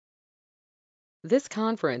This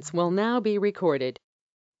conference will now be recorded.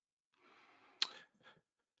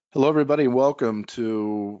 Hello, everybody. Welcome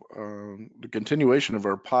to the continuation of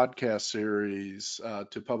our podcast series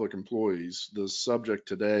to public employees. The subject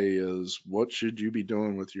today is what should you be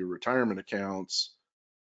doing with your retirement accounts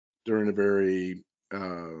during a very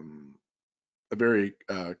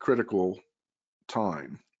critical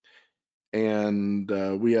time. And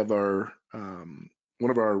we have our one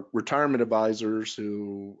of our retirement advisors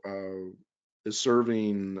who is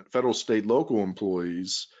serving federal, state, local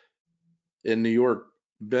employees in New York,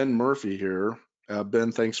 Ben Murphy here.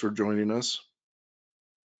 Ben, thanks for joining us.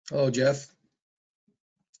 Oh, Jeff.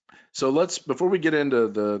 So before we get into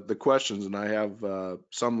the questions, and I have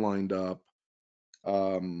some lined up,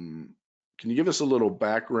 can you give us a little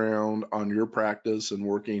background on your practice and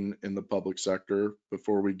working in the public sector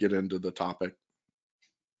before we get into the topic?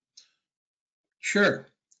 Sure,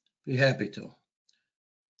 be happy to.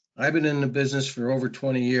 I've been in the business for over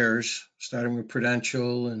 20 years, starting with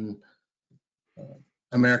Prudential and uh,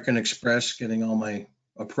 American Express, getting all my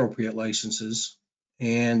appropriate licenses.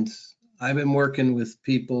 And I've been working with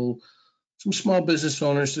people, some small business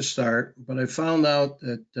owners to start, but I found out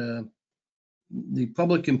that the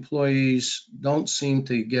public employees don't seem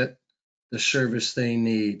to get the service they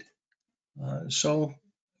need. So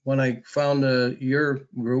when I found your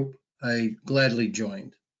group, I gladly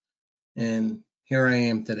joined. And here I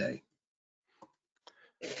am today.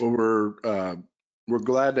 Well, we're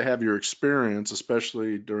glad to have your experience,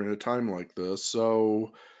 especially during a time like this.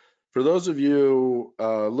 So, for those of you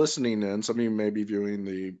listening in, some of you may be viewing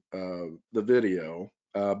the video,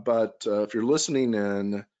 but if you're listening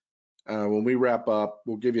in, when we wrap up,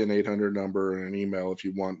 we'll give you an 800 number and an email if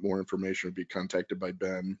you want more information or be contacted by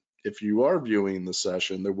Ben. If you are viewing the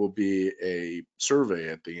session, there will be a survey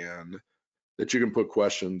at the end that you can put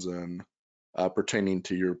questions in pertaining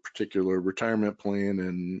to your particular retirement plan,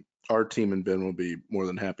 and our team and Ben will be more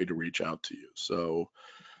than happy to reach out to you. So,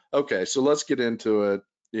 okay, so let's get into it.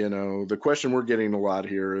 The question we're getting a lot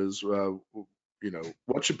here is,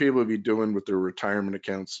 what should people be doing with their retirement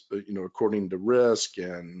accounts, according to risk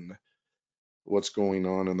and what's going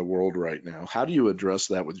on in the world right now? How do you address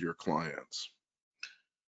that with your clients?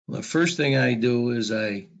 Well, the first thing I do is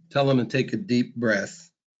I tell them to take a deep breath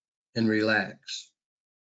and relax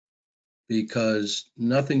because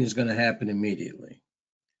nothing is going to happen immediately.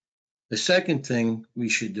 The second thing we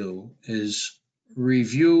should do is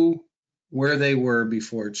review where they were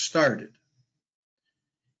before it started.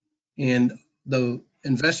 And the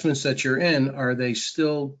investments that you're in, are they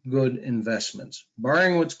still good investments?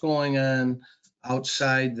 Barring what's going on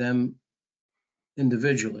outside them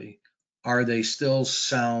individually, are they still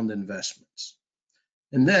sound investments?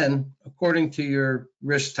 And then, according to your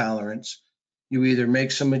risk tolerance, you either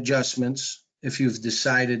make some adjustments if you've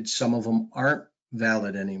decided some of them aren't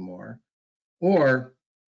valid anymore, or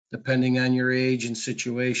depending on your age and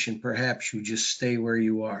situation, perhaps you just stay where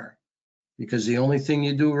you are. Because the only thing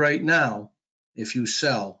you do right now, if you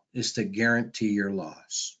sell, is to guarantee your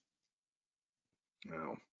loss.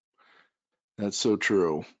 No, that's so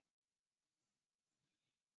true.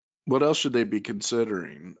 What else should they be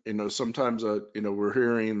considering? Sometimes, we're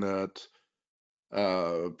hearing that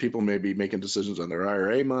people may be making decisions on their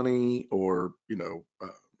IRA money, or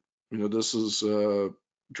this is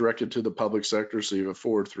directed to the public sector. So you have a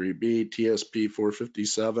 403B, TSP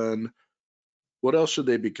 457. What else should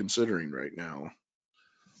they be considering right now?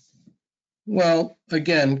 Well,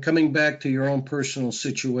 again, coming back to your own personal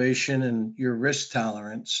situation and your risk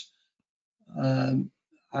tolerance,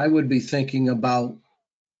 I would be thinking about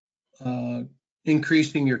uh,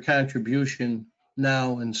 increasing your contribution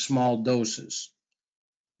now in small doses.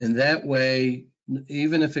 And that way,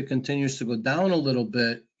 even if it continues to go down a little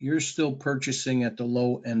bit, you're still purchasing at the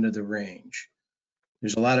low end of the range.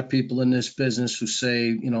 There's a lot of people in this business who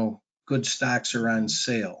say, good stocks are on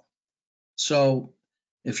sale. So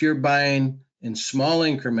if you're buying in small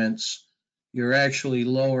increments, you're actually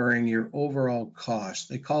lowering your overall cost.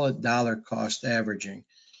 They call it dollar cost averaging.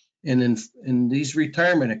 And in these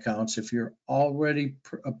retirement accounts, if you're already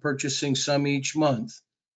purchasing some each month,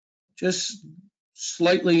 just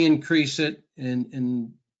slightly increase it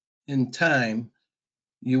in time,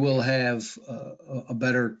 you will have a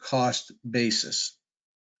better cost basis.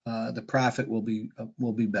 The profit will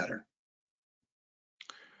be better.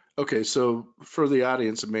 Okay, so for the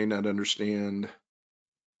audience that may not understand,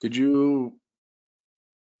 could you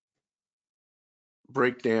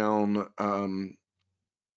break down and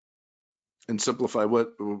simplify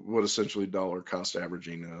what essentially dollar cost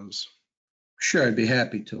averaging is? Sure, I'd be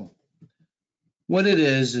happy to. What it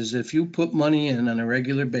is if you put money in on a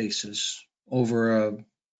regular basis over a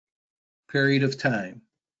period of time,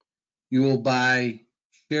 you will buy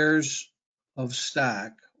shares of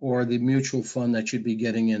stock or the mutual fund that you'd be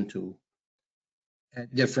getting into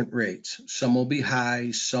at different rates. Some will be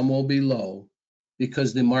high, some will be low,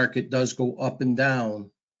 because the market does go up and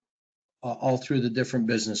down all through the different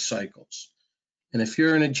business cycles. And if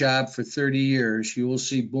you're in a job for 30 years, you will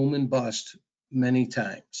see boom and bust many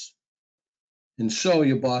times. And so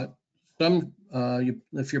you bought some,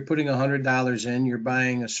 if you're putting $100 in, you're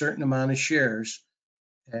buying a certain amount of shares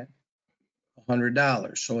at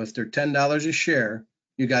 $100. So if they're $10 a share,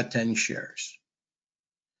 you got 10 shares.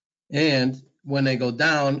 And when they go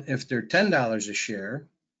down, if they're $10 a share,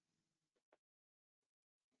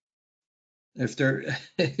 if they're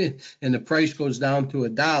and the price goes down to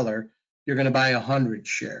 $1, you're going to buy 100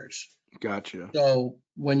 shares. Gotcha. So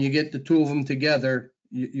when you get the two of them together,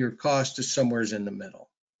 your cost is somewhere in the middle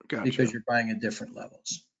Gotcha. because you're buying at different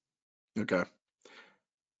levels. Okay.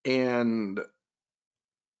 And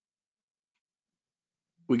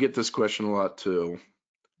we get this question a lot too.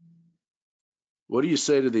 What do you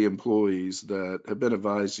say to the employees that have been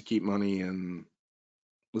advised to keep money in,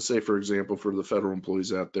 let's say, for example, for the federal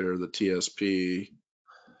employees out there, the TSP,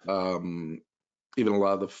 even a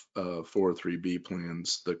lot of the 403B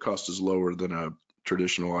plans, the cost is lower than a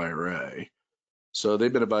traditional IRA. So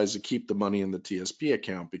they've been advised to keep the money in the TSP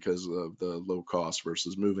account because of the low cost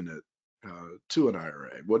versus moving it to an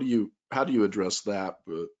IRA. How do you address that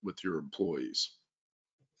with your employees?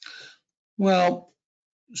 Well,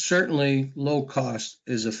 certainly low cost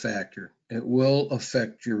is a factor. It will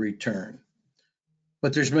affect your return.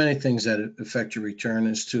 But there's many things that affect your return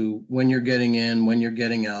as to when you're getting in, when you're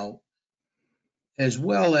getting out, as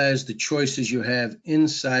well as the choices you have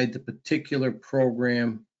inside the particular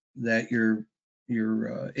program that your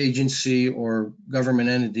agency or government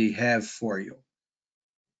entity have for you.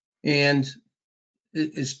 And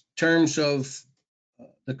in terms of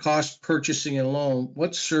the cost purchasing a loan,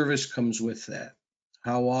 what service comes with that?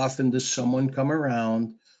 How often does someone come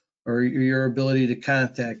around, or your ability to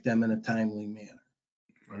contact them in a timely manner?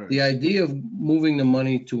 Right. The idea of moving the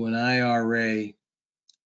money to an IRA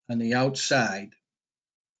on the outside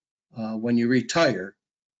when you retire,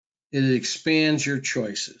 it expands your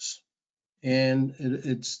choices. And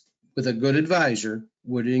it's with a good advisor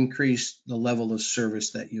would increase the level of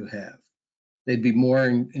service that you have. They'd be more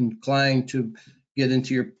inclined to get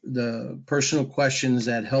into the personal questions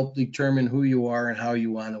that help determine who you are and how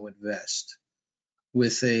you want to invest.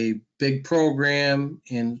 With a big program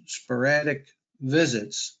and sporadic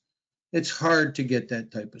visits, it's hard to get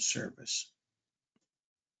that type of service.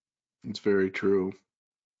 It's very true.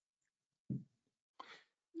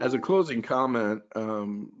 As a closing comment,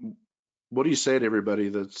 what do you say to everybody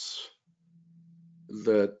that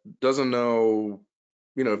doesn't know,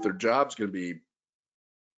 if their job's going to be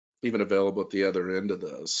even available at the other end of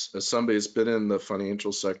this? As somebody that's been in the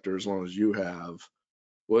financial sector as long as you have,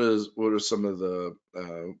 what are some of the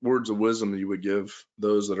words of wisdom that you would give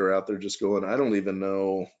those that are out there just going, I don't even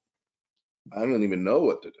know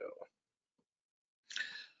what to do?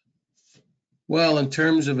 Well, in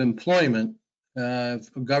terms of employment,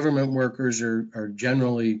 government workers are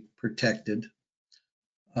generally protected,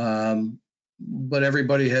 but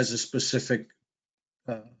everybody has a specific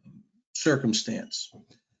circumstance.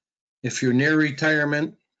 If you're near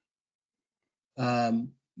retirement,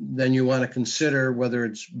 then you want to consider whether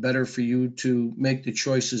it's better for you to make the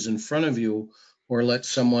choices in front of you or let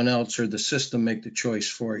someone else or the system make the choice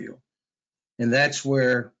for you. And that's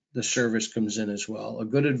where the service comes in as well. A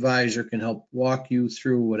good advisor can help walk you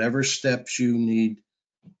through whatever steps you need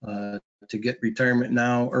to get retirement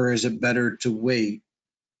now, or is it better to wait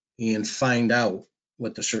and find out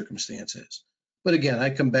what the circumstance is? But again, I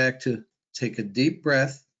come back to take a deep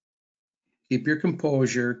breath, keep your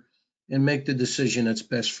composure, and make the decision that's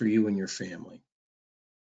best for you and your family.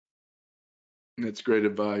 That's great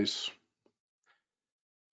advice.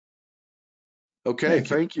 Okay,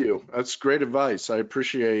 thank you. That's great advice. I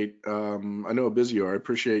appreciate, I know how busy you are. I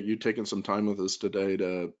appreciate you taking some time with us today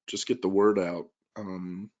to just get the word out.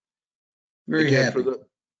 Very happy.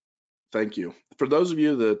 Thank you. For those of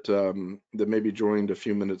you that maybe joined a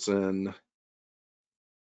few minutes in,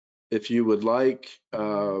 if you would like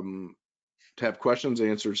to have questions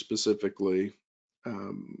answered specifically,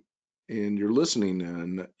 and you're listening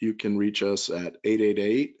in, you can reach us at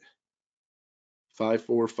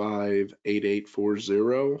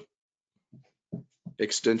 888-545-8840,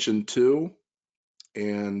 extension 2,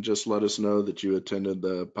 and just let us know that you attended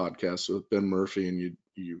the podcast with Ben Murphy and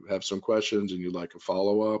you have some questions and you'd like a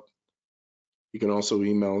follow-up. You can also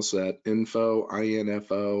email us at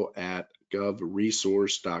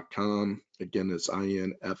info@govresource.com. Again, it's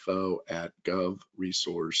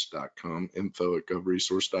info@govresource.com,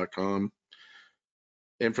 info@govresource.com.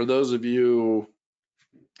 And for those of you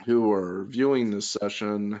who are viewing this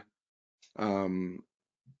session,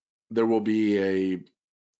 there will be a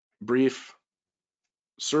brief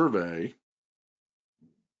survey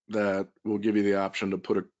that will give you the option to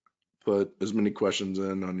put as many questions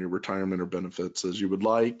in on your retirement or benefits as you would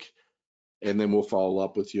like, and then we'll follow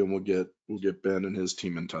up with you, and we'll get Ben and his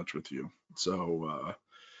team in touch with you. So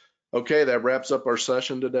okay, that wraps up our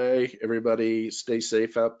session today. Everybody stay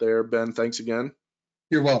safe out there. Ben, thanks again.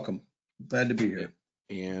 You're welcome. Glad to be here.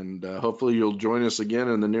 And hopefully you'll join us again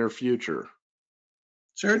in the near future.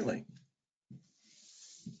 Certainly.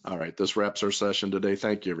 All right, this wraps our session today.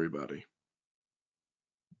 Thank you, everybody.